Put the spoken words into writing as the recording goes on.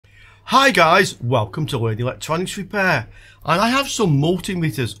Hi guys, welcome to Learn Electronics Repair, and I have some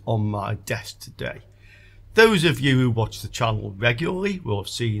multimeters on my desk today. Those of you who watch the channel regularly will have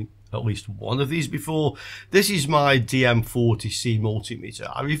seen at least one of these before. This is my DM40C multimeter.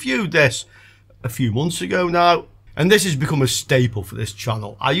 I reviewed this a few months ago now, and this has become a staple for this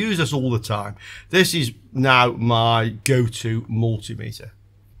channel. I use this all the time. This is now my go-to multimeter.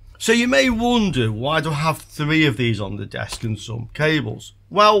 So you may wonder, why do I have three of these on the desk and some cables?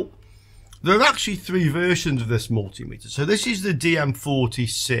 Well, there are actually three versions of this multimeter. So this is the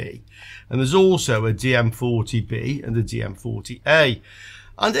DM40C, and there's also a DM40B and a DM40A.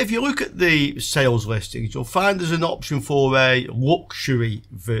 And if you look at the sales listings, you'll find there's an option for a luxury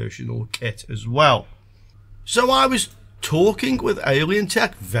version or kit as well. So I was talking with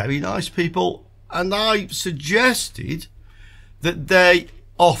AlienTek, very nice people, and I suggested that they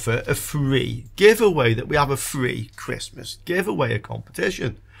offer a free giveaway, that we have a free Christmas giveaway, a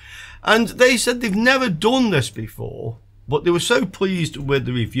competition. And they said they've never done this before, but they were so pleased with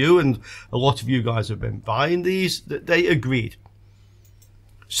the review, and a lot of you guys have been buying these, that they agreed.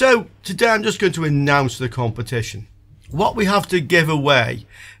 So today I'm just going to announce the competition. What we have to give away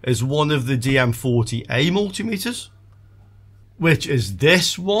is one of the DM40A multimeters, which is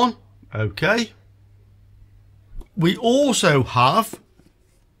this one, okay? We also have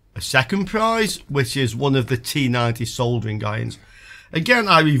a second prize, which is one of the T90 soldering irons. Again,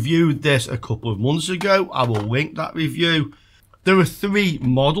 I reviewed this a couple of months ago. I will link that review. There are three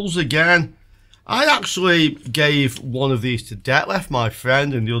models again. I actually gave one of these to Detlef, my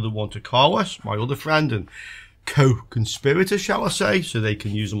friend, and the other one to Carlos, my other friend and co-conspirator, shall I say, so they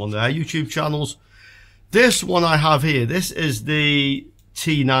can use them on their YouTube channels. This one I have here, this is the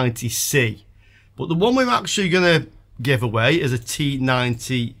T90C, but the one we're actually going to give away is a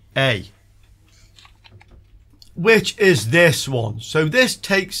T90A, which is this one. So this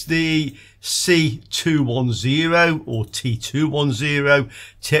takes the C210 or T210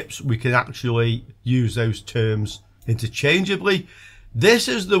 tips. We can actually use those terms interchangeably. This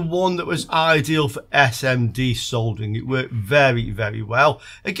is the one that was ideal for SMD soldering. It worked very, very well.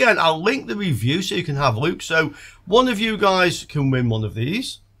 Again, I'll link the review so you can have a look. So one of you guys can win one of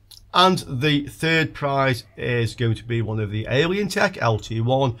these. And the third prize is going to be one of the AlienTek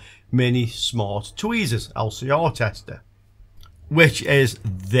LT1 Mini Smart Tweezers LCR tester, which is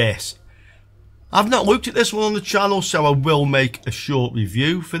this. I've not looked at this one on the channel, so I will make a short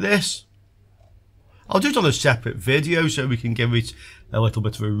review for this. I'll do it on a separate video so we can give it a little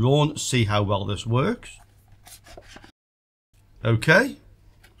bit of a run, see how well this works. Okay,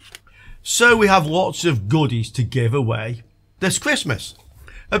 so we have lots of goodies to give away this Christmas.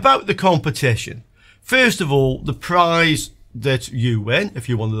 About the competition, first of all, the prize that you win, if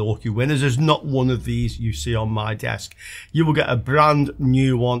you're one of the lucky winners, is not one of these you see on my desk. You will get a brand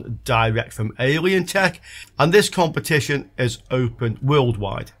new one direct from AlienTek, and this competition is open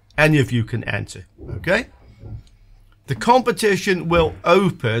worldwide. Any of you can enter, okay? The competition will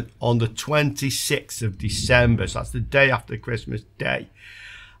open on the 26th of December, so that's the day after Christmas Day.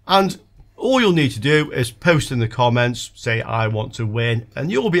 And all you'll need to do is post in the comments, say I want to win,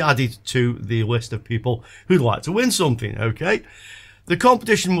 and you'll be added to the list of people who'd like to win something, okay? The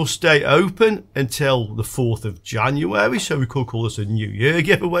competition will stay open until the 4th of January, so we could call this a New Year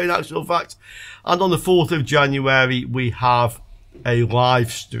giveaway in actual fact. And on the 4th of January, we have a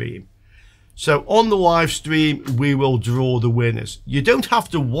live stream. So on the live stream, we will draw the winners. You don't have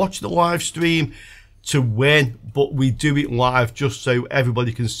to watch the live stream to win, but we do it live just so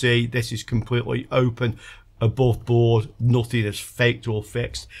everybody can see this is completely open, above board, nothing is faked or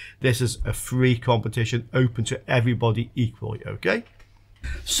fixed. This is a free competition open to everybody equally, okay?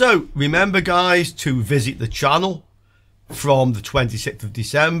 So remember guys to visit the channel from the 26th of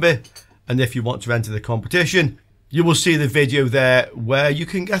December, and if you want to enter the competition, you will see the video there where you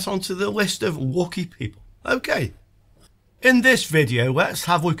can get onto the list of lucky people, okay? In this video, let's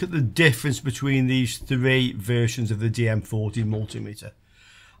have a look at the difference between these three versions of the DM40 multimeter.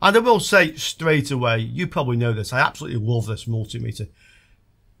 And I will say straight away, you probably know this, I absolutely love this multimeter.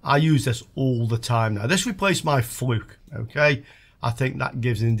 I use this all the time now. This replaced my Fluke, okay? I think that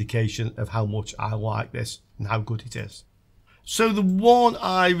gives an indication of how much I like this and how good it is. So the one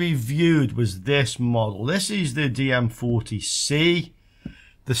I reviewed was this model. This is the DM40C,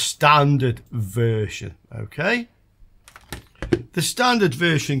 the standard version, okay? The standard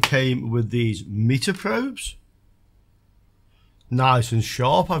version came with these meter probes. Nice and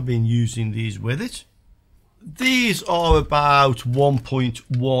sharp, I've been using these with it. These are about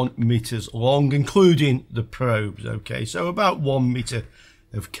 1.1 meters long, including the probes, okay? So about 1 meter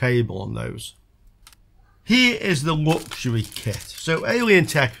of cable on those. Here is the luxury kit. So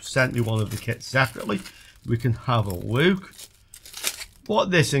AlienTek sent me one of the kits separately. We can have a look.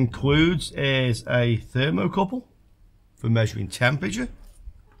 What this includes is a thermocouple for measuring temperature.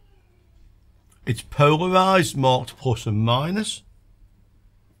 It's polarized, marked plus and minus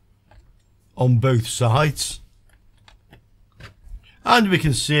on both sides. And we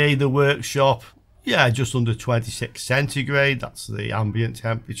can see the workshop, yeah, just under 26 centigrade. That's the ambient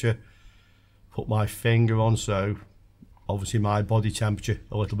temperature. Put my finger on, so obviously my body temperature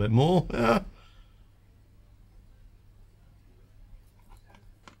a little bit more. Yeah.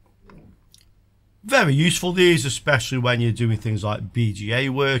 Very useful these, especially when you're doing things like BGA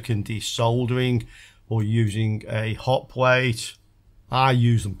work and desoldering or using a hot plate. I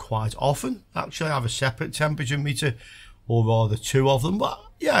use them quite often. Actually, I have a separate temperature meter, or rather two of them, but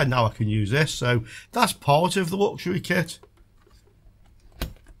yeah, now I can use this. So that's part of the luxury kit.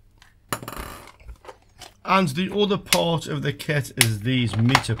 And the other part of the kit is these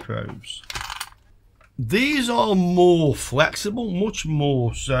meter probes. These are more flexible, much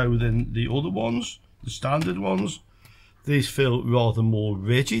more so than the other ones, the standard ones. These feel rather more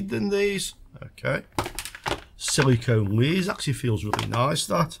rigid than these. Okay. Silicone leads, actually feels really nice,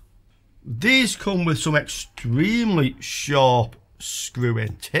 that. These come with some extremely sharp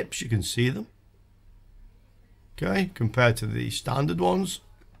screw-in tips, you can see them. Okay, compared to the standard ones.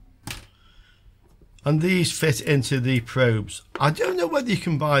 And these fit into the probes. I don't know whether you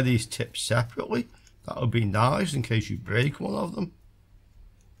can buy these tips separately. That would be nice in case you break one of them.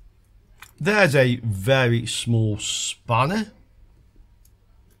 There's a very small spanner.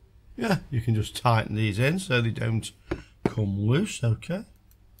 Yeah, you can just tighten these in so they don't come loose. Okay.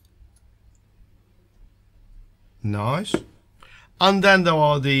 Nice. And then there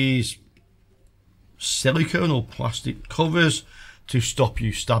are these silicone or plastic covers to stop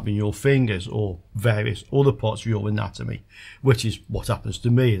you stabbing your fingers or various other parts of your anatomy, which is what happens to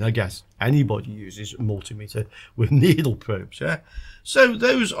me, and I guess anybody uses a multimeter with needle probes. Yeah. So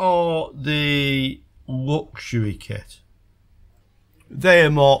those are the luxury kit. They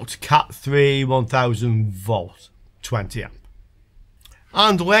are marked Cat 3 1000 volt 20 amp,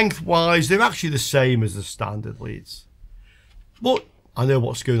 and lengthwise they're actually the same as the standard leads, but I know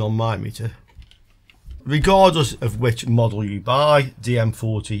what's going on my meter. Regardless of which model you buy,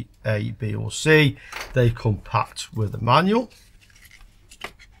 DM40A, B or C, they come packed with a manual.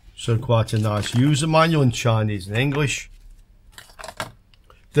 So quite a nice user manual in Chinese and English.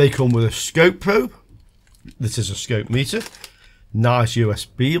 They come with a scope probe. This is a scope meter. Nice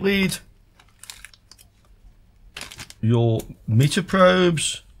USB lead. Your meter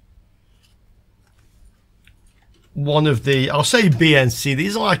probes. One of the, I'll say BNC,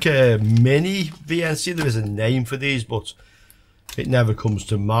 these are like a mini BNC. There is a name for these, but it never comes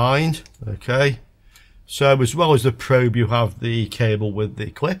to mind. Okay, so as well as the probe, you have the cable with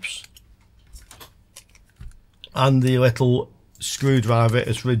the clips and the little screwdriver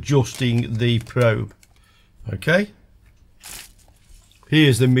is for adjusting the probe. Okay,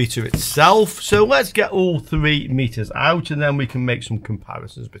 here's the meter itself. So let's get all three meters out and then we can make some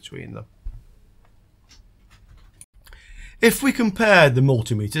comparisons between them. If we compare the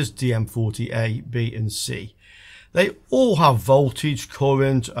multimeters DM40A, B and C, they all have voltage,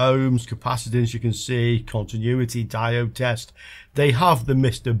 current, ohms, capacitance, you can see, continuity, diode test. They have the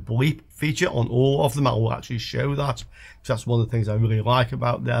Mr. Bleep feature on all of them. I will actually show that, because that's one of the things I really like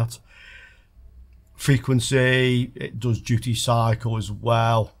about that. Frequency, it does duty cycle as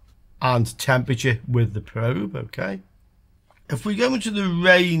well, and temperature with the probe, okay. If we go into the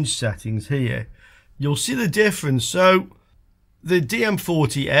range settings here, you'll see the difference. So the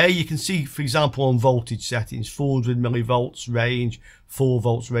DM40A, you can see, for example, on voltage settings, 400 millivolts range, 4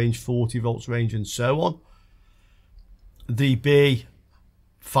 volts range, 40 volts range, and so on. The B,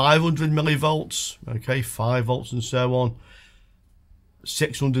 500 millivolts, okay, 5 volts and so on.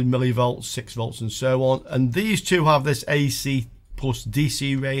 600 millivolts, 6 volts, and so on. And these two have this AC plus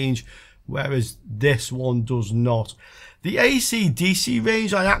DC range, whereas this one does not. The AC DC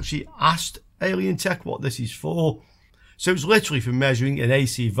range, I actually asked AlienTek what this is for. So it's literally for measuring an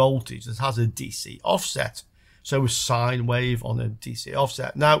AC voltage that has a DC offset. So a sine wave on a DC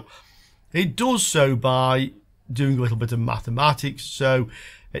offset. Now, it does so by doing a little bit of mathematics. So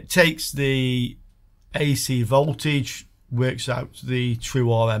it takes the AC voltage, works out the true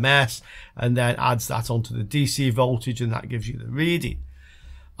RMS, and then adds that onto the DC voltage, and that gives you the reading.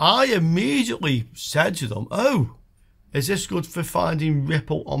 I immediately said to them, oh, is this good for finding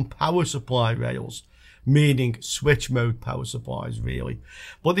ripple on power supply rails? Meaning switch mode power supplies, really.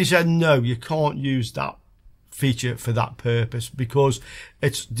 But they said, no, you can't use that feature for that purpose because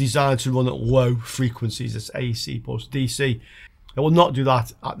it's designed to run at low frequencies. It's AC plus DC. It will not do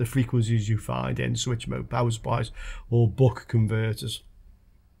that at the frequencies you find in switch mode power supplies or buck converters.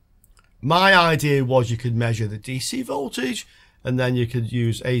 My idea was you could measure the DC voltage and then you could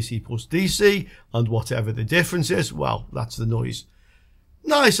use AC plus DC, and whatever the difference is, well, that's the noise.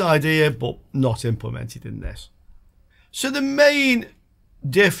 Nice idea, but not implemented in this. So the main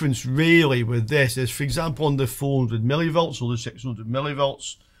difference really with this is, for example, on the 400 millivolts or the 600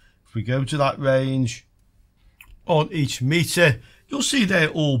 millivolts, if we go to that range on each meter, you'll see they're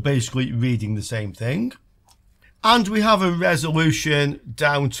all basically reading the same thing. And we have a resolution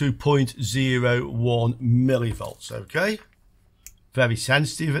down to 0.01 millivolts, okay? Very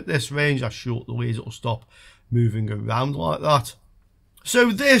sensitive at this range. I short the leads, it'll stop moving around like that.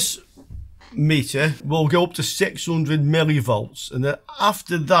 So this meter will go up to 600 millivolts, and then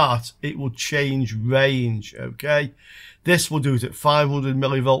after that it will change range, okay? This will do it at 500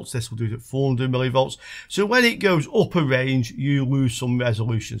 millivolts, this will do it at 400 millivolts. So when it goes up a range, you lose some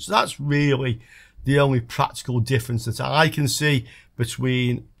resolution. So that's really the only practical difference that I can see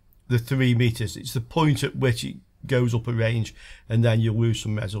between the 3 meters. It's the point at which it goes up a range and then you lose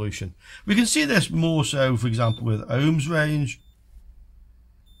some resolution. We can see this more so, for example, with ohms range.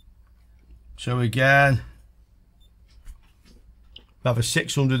 So again, we have a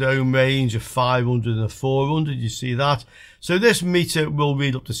 600 ohm range, a 500 and a 400. You see that? So this meter will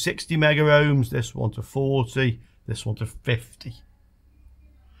read up to 60 mega ohms, this one to 40, this one to 50.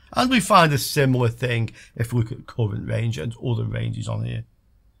 And we find a similar thing if we look at current range and other ranges on here.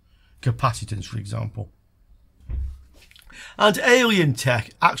 Capacitance, for example. And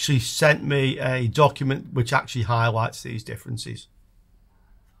AlienTek actually sent me a document which actually highlights these differences.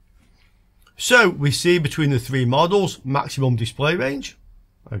 So we see between the 3 models, maximum display range,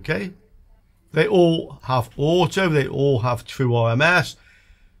 okay? They all have auto, they all have true RMS.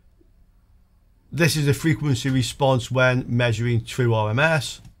 This is the frequency response when measuring true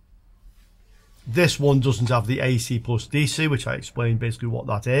RMS. This one doesn't have the AC plus DC, which I explained basically what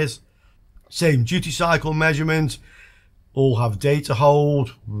that is. Same duty cycle measurement, all have data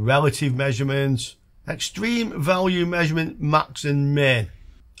hold, relative measurements, extreme value measurement, max and min.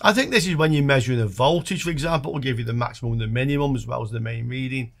 I think this is when you're measuring a voltage, for example, it will give you the maximum and the minimum as well as the main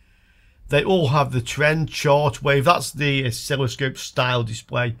reading. They all have the trend chart wave. That's the oscilloscope style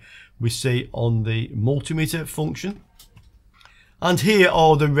display we see on the multimeter function. And here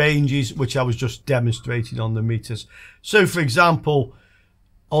are the ranges which I was just demonstrating on the meters. So for example,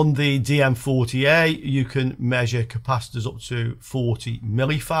 on the DM40A, you can measure capacitors up to 40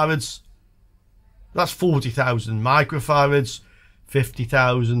 millifarads. That's 40,000 microfarads.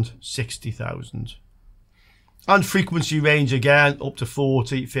 50,000, 60,000. And frequency range again up to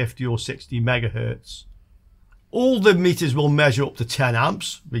 40, 50 or 60 megahertz. All the meters will measure up to 10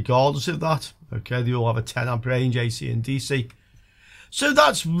 amps regardless of that. Okay, they all have a 10 amp range, AC and DC. So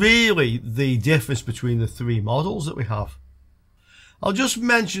that's really the difference between the 3 models that we have. I'll just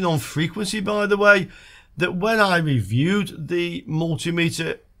mention on frequency, by the way, that when I reviewed the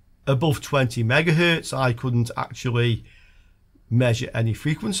multimeter above 20 megahertz, I couldn't actually measure any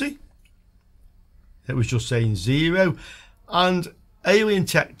frequency. It was just saying 0, and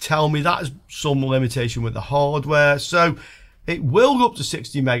AlienTek tell me that is some limitation with the hardware. So it will go up to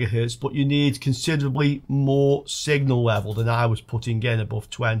 60 megahertz, but you need considerably more signal level than I was putting in above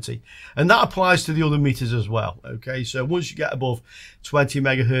 20, and that applies to the other meters as well. Okay, so once you get above 20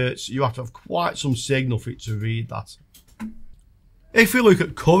 megahertz, you have to have quite some signal for it to read that. If we look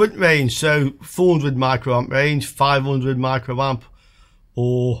at current range, so 400 microamp range, 500 microamp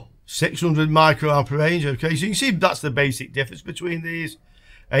or 600 microamp range, okay, so you can see that's the basic difference between these,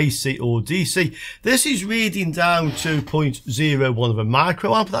 AC or DC. This is reading down to 0.01 of a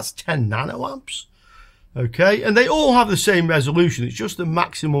microamp, that's 10 nanoamps, okay, and they all have the same resolution, it's just the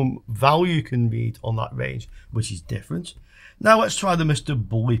maximum value you can read on that range, which is different. Now let's try the Mr.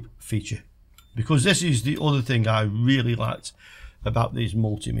 Bleep feature, because this is the other thing I really liked about these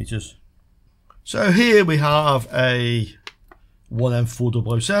multimeters. So here we have a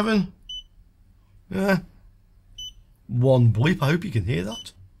 1M4007. Yeah. One bleep, I hope you can hear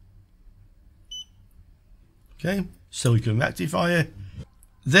that. Okay, silicon rectifier.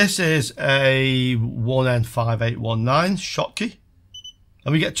 This is a 1N5819 Schottky.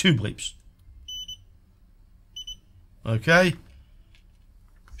 And we get 2 bleeps. Okay.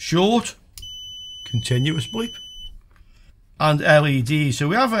 Short, continuous bleep. And LED, so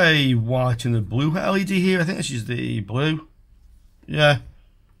we have a white and a blue LED here. I think this is the blue. Yeah.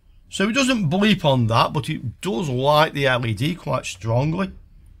 So it doesn't bleep on that, but it does light the LED quite strongly.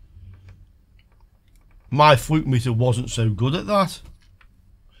 my fluke meter wasn't so good at that.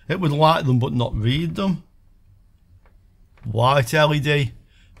 It would light them but not read them. White LED.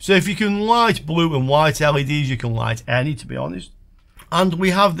 So if you can light blue and white LEDs, you can light any, to be honest. And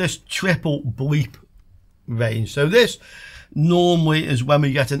we have this triple bleep range. So this normally is when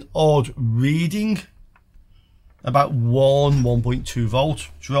we get an odd reading, about 1.2 volt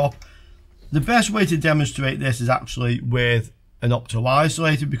drop. The best way to demonstrate this is actually with an optical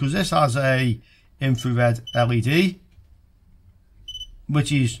isolator, because this has a infrared LED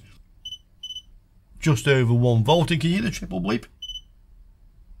which is just over 1 volt. And can you hear the triple bleep?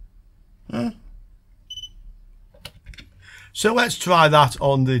 So let's try that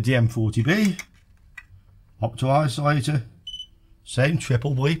on the DM40B. Optical isolator, same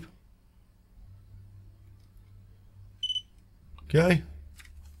triple bleep. Okay.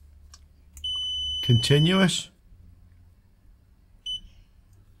 Continuous.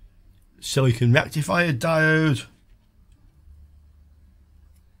 Silicon rectifier diode.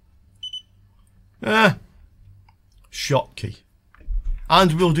 Schottky.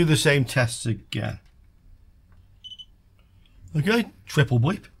 And we'll do the same tests again. Okay, triple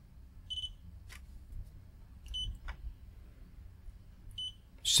bleep.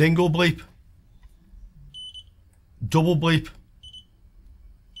 Single bleep. Double bleep.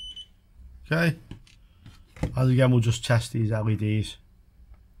 Okay. And again, we'll just test these LEDs.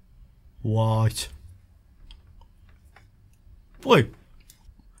 White. Blue.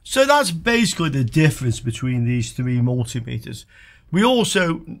 So that's basically the difference between these three multimeters. We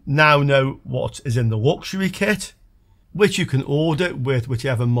also now know what is in the luxury kit, which you can order with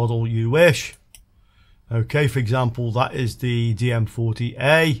whichever model you wish. Okay, for example, that is the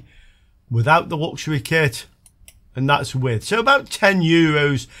DM40A without the luxury kit, and that's with. So about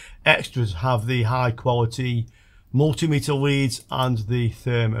 €10 extra to have the high quality multimeter leads and the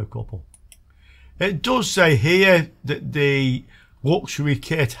thermocouple. It does say here that the luxury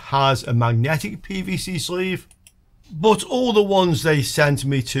kit has a magnetic PVC sleeve, but all the ones they sent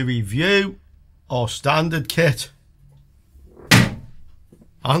me to review are standard kit,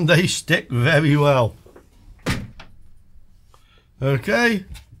 and they stick very well. Okay.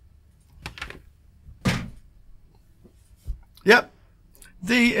 Yep.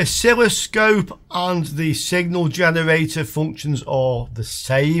 The oscilloscope and the signal generator functions are the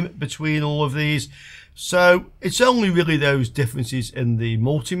same between all of these. So it's only really those differences in the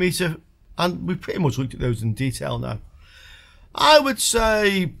multimeter, and we've pretty much looked at those in detail now. I would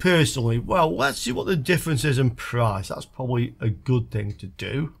say personally, well, let's see what the difference is in price. That's probably a good thing to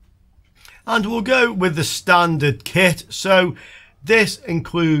do. And we'll go with the standard kit. So this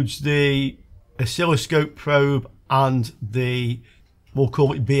includes the oscilloscope probe and the, we'll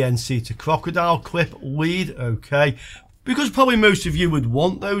call it BNC to crocodile clip lead. Okay. Because probably most of you would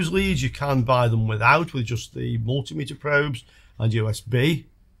want those leads, you can buy them without, with just the multimeter probes and USB.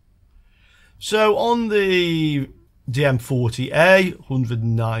 So on the DM40A,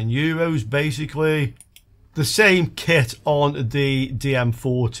 €109 basically. The same kit on the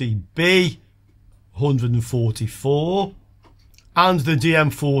DM40B, 144, and the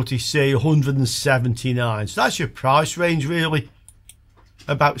DM40C, 179. So that's your price range really.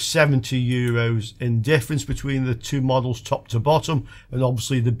 About €70 in difference between the two models top to bottom, and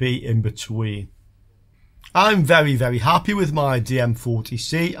obviously the B in between. I'm very, very happy with my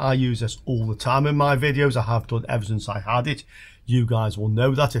DM40C. I use this all the time in my videos. I have done ever since I had it. You guys will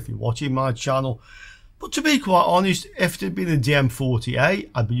know that if you're watching my channel. But to be quite honest, if it had been a DM40A,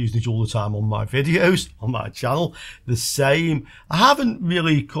 I'd be using it all the time on my videos, on my channel. The same. I haven't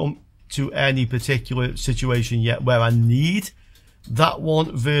really come to any particular situation yet where I need that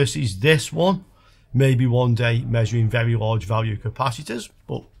one versus this one. Maybe one day measuring very large value capacitors,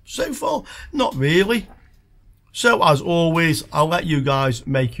 but so far, not really. So as always, I'll let you guys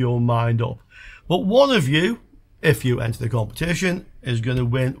make your mind up. But one of you, if you enter the competition, is going to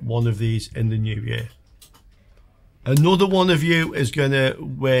win one of these in the new year. Another one of you is going to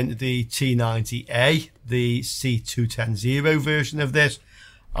win the T90A, the C210 version of this.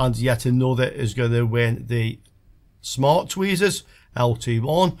 And yet another is going to win the Smart Tweezers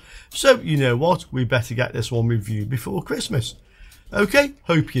LT1. So you know what, we better get this one reviewed before Christmas. Okay,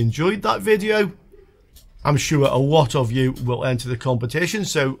 hope you enjoyed that video. I'm sure a lot of you will enter the competition,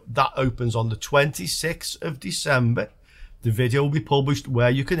 so that opens on the 26th of December. The video will be published where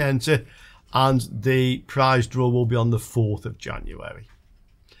you can enter, and the prize draw will be on the 4th of January.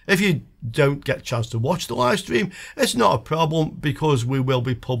 If you don't get a chance to watch the live stream, it's not a problem, because we will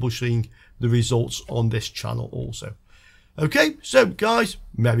be publishing the results on this channel also. Okay, so guys,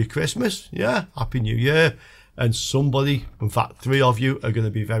 Merry Christmas, yeah, Happy New Year, and somebody, in fact 3 of you, are going to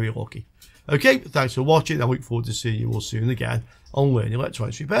be very lucky. Okay, thanks for watching. I look forward to seeing you all soon again on Learning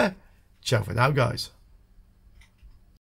Electronics Repair. Ciao for now, guys.